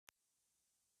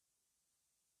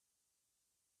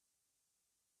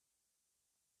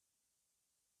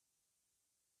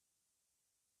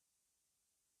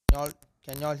Y'all,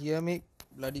 can y'all hear me?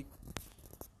 Bloody.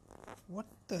 What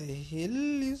the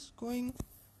hell is going?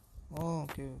 Oh,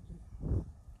 okay.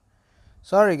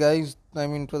 Sorry, guys. I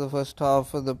mean, for the first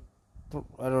half of the.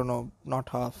 I don't know, not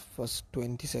half, first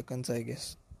 20 seconds, I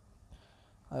guess.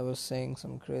 I was saying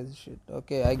some crazy shit.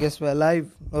 Okay, I guess we're live.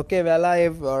 Okay, we're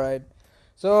live. Alright.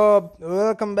 So,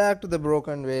 welcome back to the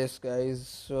Broken Vase, guys.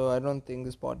 So, I don't think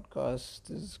this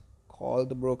podcast is called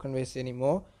the Broken Vase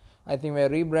anymore. I think we're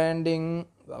rebranding.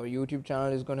 Our YouTube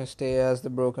channel is going to stay as the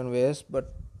Broken Vase,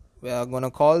 but we are going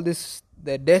to call this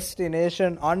the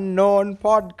Destination Unknown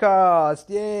Podcast.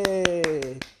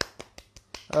 Yay!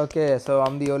 Okay, so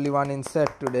I'm the only one in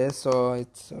set today, so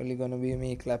it's only going to be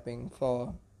me clapping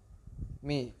for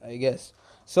me, I guess.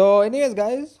 So, anyways,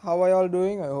 guys, how are y'all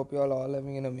doing? I hope y'all all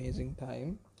having an amazing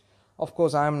time. Of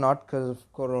course, I'm not because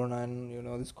of Corona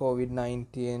and this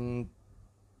COVID-19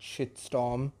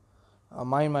 shitstorm.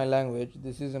 Mind my language.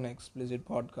 This is an explicit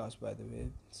podcast, by the way.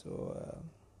 So,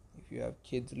 if you have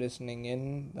kids listening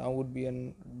in, now would be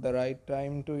the right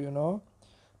time to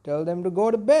tell them to go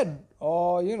to bed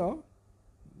or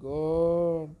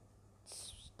go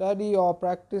study or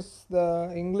practice the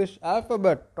English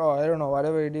alphabet, or I don't know,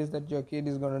 whatever it is that your kid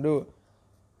is going to do.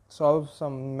 Solve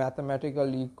some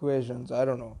mathematical equations. I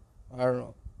don't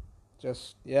know.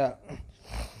 Just, yeah.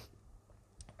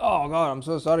 Oh god, I'm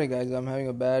so sorry, guys. I'm having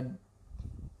a bad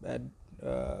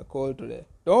cold today.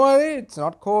 Don't worry, it's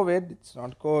not COVID.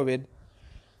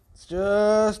 It's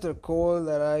just a cold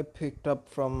that I picked up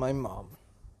from my mom.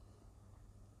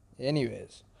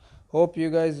 Anyways, hope you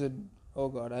guys are. Oh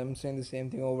god, I'm saying the same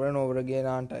thing over and over again,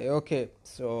 aren't I? Okay,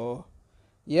 so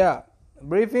yeah,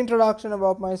 brief introduction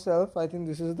about myself. I think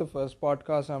this is the first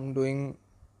podcast I'm doing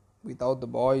without the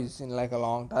boys in like a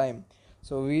long time.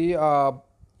 So we are,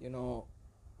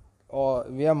 or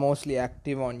we are mostly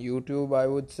active on YouTube, I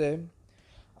would say.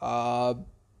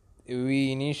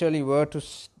 We initially were to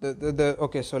the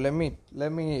okay. So let me.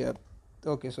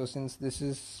 Okay, so since this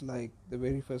is like the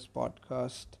very first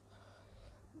podcast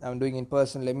I'm doing in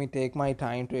person, let me take my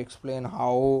time to explain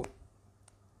how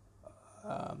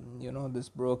this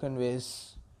Broken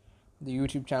Vase, the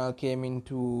YouTube channel, came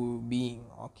into being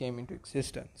or came into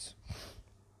existence.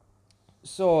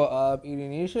 So it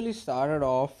initially started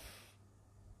off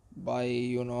by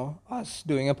us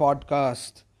doing a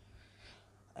podcast,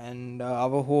 and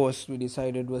our host we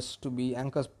decided was to be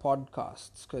Anchor's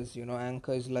podcasts, because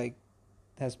Anchor is like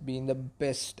has been the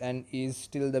best and is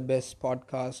still the best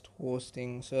podcast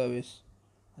hosting service,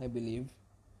 I believe,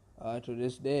 to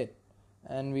this date.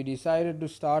 And we decided to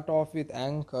start off with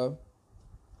Anchor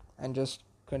and just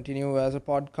continue as a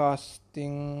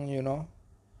podcasting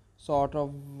sort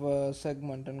of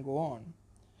segment and go on.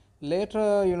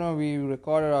 Later, we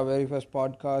recorded our very first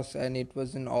podcast and it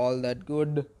wasn't all that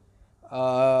good.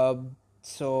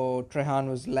 So Trehan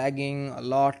was lagging a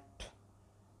lot,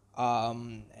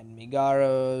 and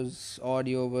Migaro's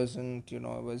audio wasn't, it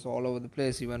was all over the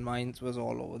place. Even mine was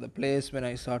all over the place when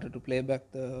I started to play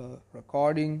back the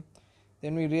recording.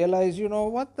 Then we realized,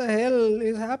 what the hell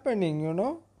is happening,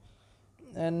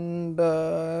 and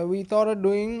we thought of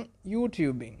doing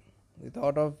YouTubing. We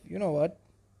thought of, what,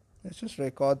 let's just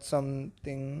record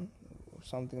something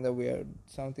that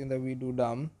we do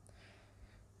dumb,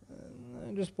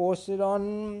 and just post it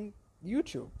on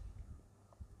YouTube.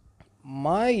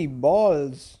 My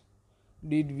balls,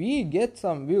 did we get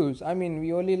some views? I mean,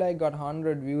 we only like got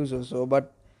 100 views or so,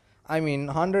 but I mean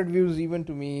 100 views even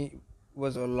to me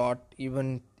was a lot,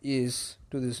 even is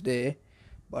to this day.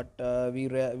 But we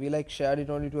like shared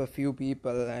it only to a few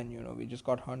people, and we just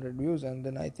got 100 views. And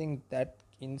then I think that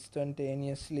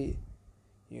instantaneously,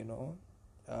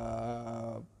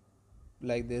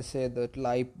 like they say, that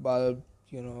light bulb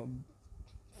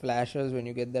flashes when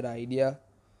you get that idea.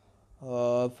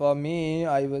 For me,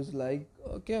 I was like,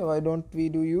 okay, why don't we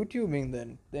do YouTubing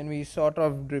then? Then we sort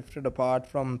of drifted apart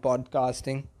from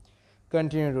podcasting,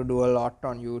 continued to do a lot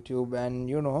on YouTube, and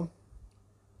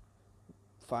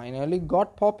finally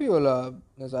got popular,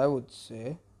 as I would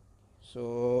say.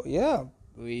 So yeah,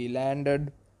 we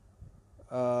landed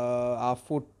our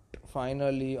foot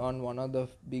finally on one of the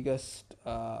biggest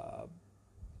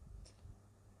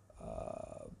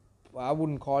I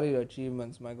wouldn't call it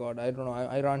achievements, my god, I don't know,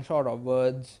 I run short of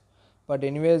words. But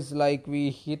anyways, like,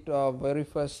 we hit our very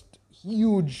first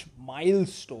huge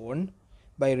milestone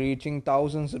by reaching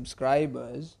 1,000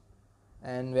 subscribers,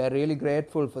 and we're really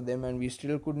grateful for them. And we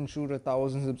still couldn't shoot a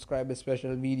 1,000 subscriber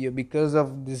special video because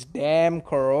of this damn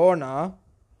Corona.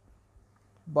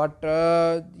 But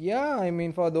yeah, I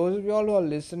mean, for those of y'all who are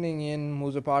listening in,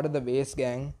 who's a part of the Vase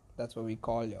gang, that's what we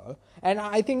call y'all. And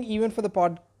I think even for the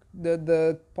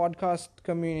the podcast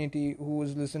community who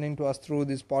is listening to us through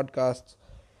these podcasts,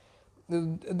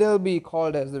 they'll be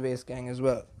called as the Waste Gang as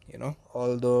well,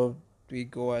 although we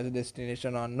go as a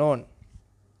destination unknown.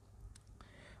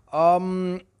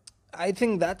 I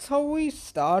think that's how we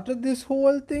started this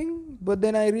whole thing, but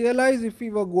then I realized if we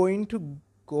were going to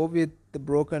go with the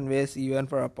Broken Waste even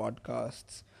for our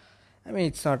podcasts, I mean,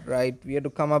 it's not right. We had to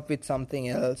come up with something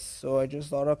else. So I just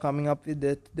thought of coming up with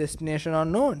the destination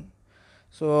unknown.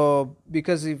 So,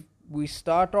 because if we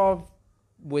start off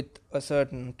with a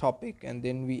certain topic and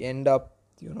then we end up,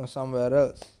 somewhere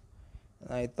else,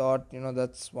 I thought,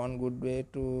 that's one good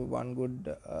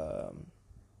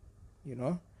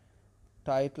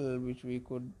title which we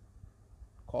could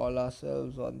call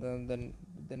ourselves, or the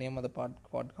name of the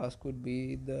podcast could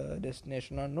be the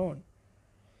Destination Unknown.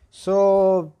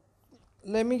 So,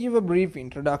 let me give a brief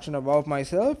introduction about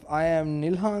myself. I am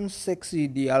Nilhan Sexy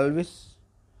D. Alvis.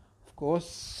 Of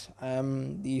course, I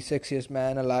am the sexiest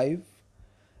man alive,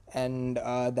 and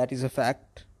that is a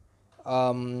fact.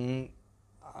 I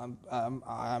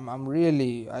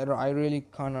really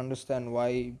can't understand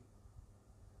why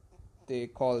they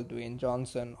call Dwayne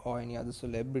Johnson or any other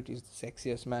celebrities the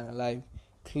sexiest man alive.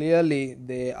 Clearly,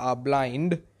 they are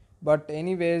blind. But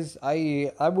anyways,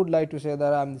 I would like to say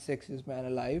that I'm the sexiest man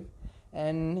alive.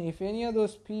 And if any of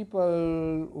those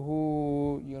people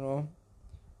who,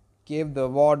 gave the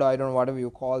award, I don't know, whatever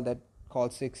you call that,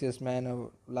 called sexiest man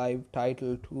alive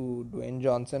title to Dwayne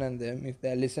Johnson and them, if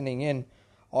they're listening in,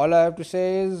 all I have to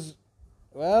say is,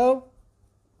 well,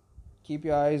 keep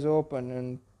your eyes open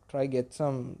and try get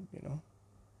some,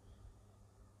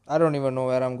 I don't even know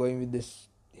where I'm going with this,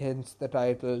 hence the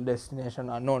title Destination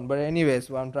Unknown. But anyways,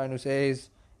 what I'm trying to say is,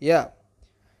 yeah,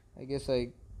 I guess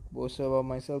I boasted about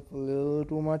myself a little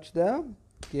too much there.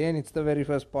 Again, it's the very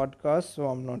first podcast, so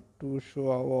I'm not too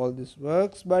sure how all this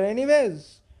works. But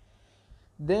anyways,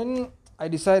 then I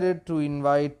decided to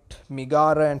invite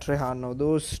Migara and Trehan. Now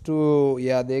those two,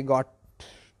 they got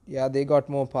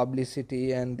more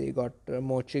publicity and they got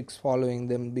more chicks following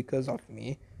them because of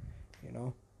me,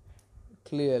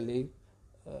 clearly.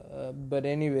 But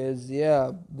anyways,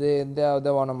 they're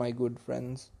one of my good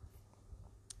friends.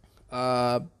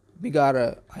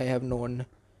 Migara I have known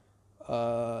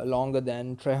longer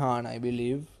than Trehan, I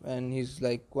believe, and he's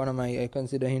like I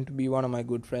consider him to be one of my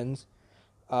good friends.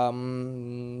 He's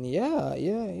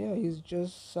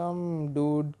just some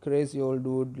dude, crazy old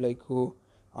dude, like, who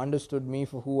understood me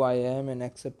for who I am and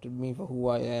accepted me for who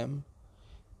I am.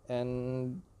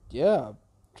 And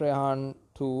Trehan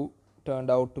too turned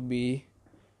out to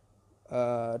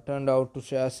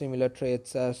share similar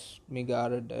traits as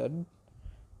Migara did.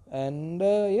 And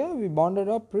we bonded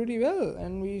up pretty well,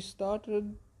 and we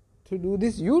started to do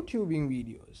these YouTubing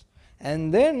videos.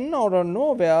 And then out of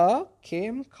nowhere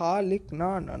came Karlik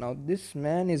Nana. Now this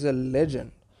man is a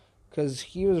legend, because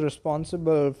he was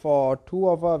responsible for 2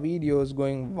 of our videos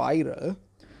going viral,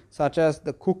 such as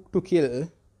the Cook to Kill.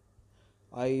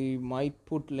 I might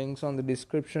put links on the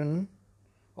description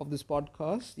of this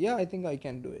podcast. Yeah, I think I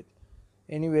can do it.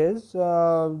 Anyways,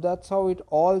 that's how it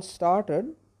all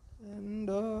started. And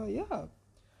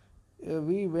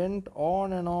we went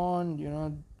on and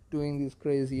on, doing these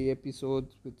crazy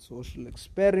episodes with social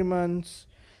experiments.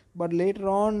 But later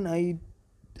on, I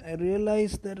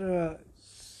realized that a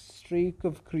streak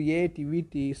of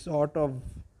creativity sort of,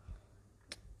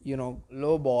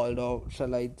 lowballed, or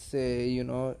shall I say,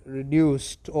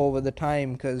 reduced over the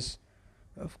time, because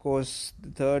of course the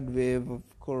 3rd wave of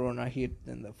corona hit,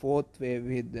 then the 4th wave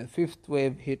hit, the 5th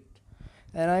wave hit.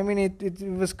 And I mean, it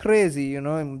was crazy,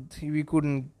 we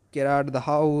couldn't get out of the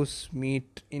house,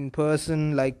 meet in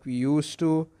person like we used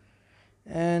to.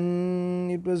 And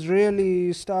it was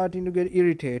really starting to get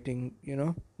irritating,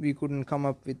 We couldn't come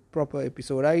up with proper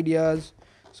episode ideas.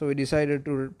 So we decided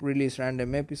to release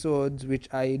random episodes, which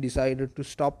I decided to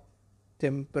stop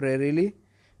temporarily.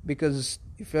 Because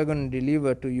if we're going to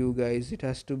deliver to you guys, it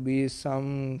has to be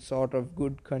some sort of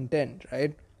good content,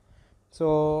 right?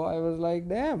 So I was like,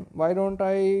 damn, why don't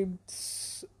I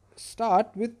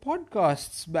start with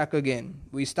podcasts back again?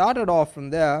 We started off from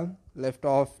there, left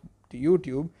off to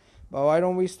YouTube, but why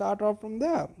don't we start off from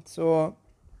there? So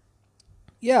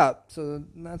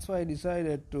that's why I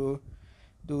decided to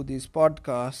do these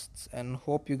podcasts, and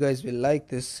hope you guys will like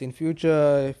this. In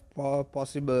future, if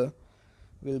possible,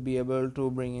 we'll be able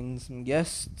to bring in some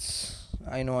guests.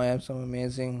 I know I have some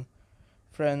amazing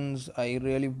friends I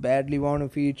really badly want to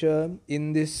feature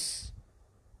in this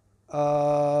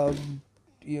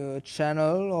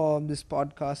channel or this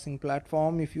podcasting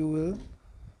platform, if you will.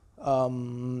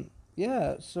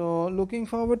 So looking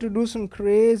forward to do some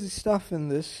crazy stuff in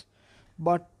this.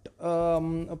 But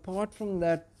apart from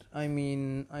that, I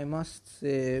mean, I must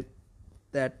say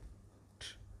that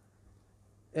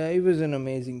it was an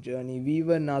amazing journey. We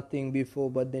were nothing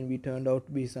before, but then we turned out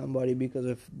to be somebody because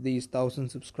of these 1,000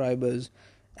 subscribers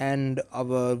and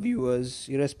our viewers,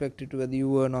 irrespective to whether you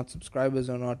were not subscribers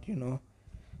or not.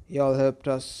 Y'all helped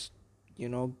us,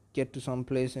 get to some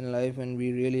place in life, and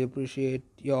we really appreciate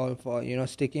y'all for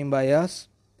sticking by us.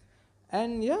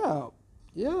 And yeah,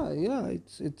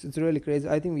 it's really crazy.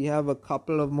 I think we have a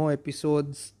couple of more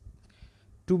episodes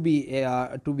to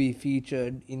be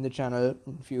featured in the channel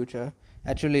in future.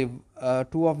 Actually,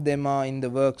 two of them are in the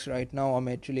works right now. I'm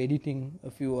actually editing a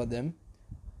few of them,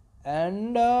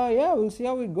 and yeah, we'll see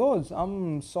how it goes.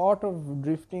 I'm sort of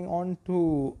drifting on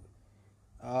to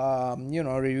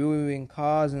reviewing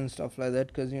cars and stuff like that,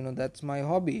 because that's my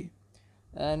hobby.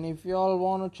 And if y'all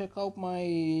want to check out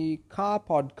my car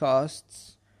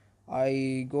podcasts,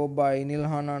 I go by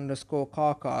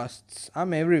Nilhan_carcasts.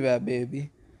 I'm everywhere,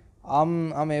 baby.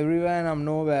 I'm everywhere and I'm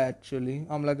nowhere actually.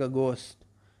 I'm like a ghost.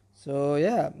 So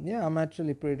yeah, I'm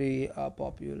actually pretty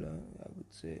popular, I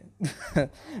would say.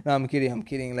 No, I'm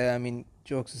kidding. Like, I mean,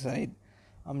 jokes aside,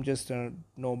 I'm just a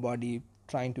nobody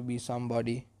trying to be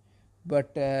somebody.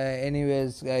 But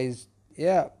anyways, guys,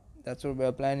 yeah, that's what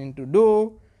we're planning to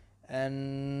do.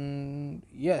 And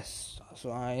yes,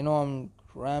 so I know I'm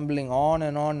rambling on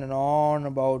and on and on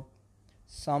about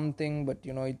something, but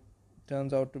it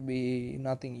turns out to be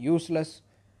nothing useless.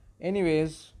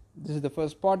 Anyways, this is the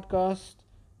first podcast.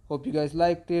 Hope you guys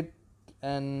liked it,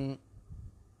 and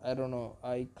I don't know,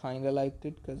 I kind of liked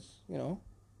it because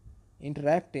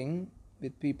interacting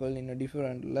with people in a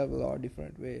different level or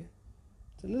different way,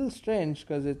 it's a little strange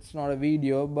because it's not a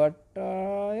video, but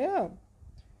yeah,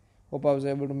 hope I was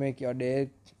able to make your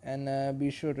day. And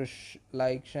be sure to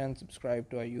like, share and subscribe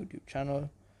to our YouTube channel.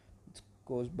 It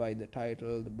goes by the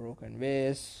title The Broken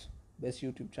Vase, best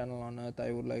YouTube channel on earth,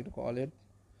 I would like to call it.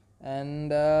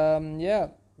 And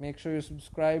yeah, make sure you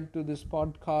subscribe to this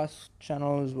podcast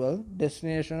channel as well.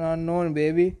 Destination Unknown,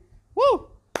 baby. Woo!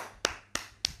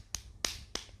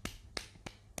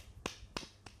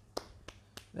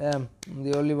 Damn, I'm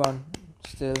the only one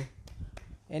still.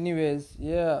 Anyways,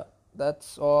 yeah,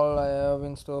 that's all I have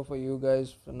in store for you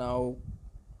guys for now.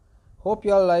 Hope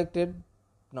y'all liked it.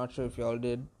 Not sure if y'all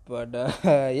did, but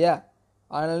yeah.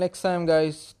 Until next time,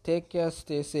 guys, take care,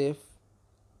 stay safe.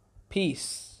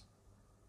 Peace.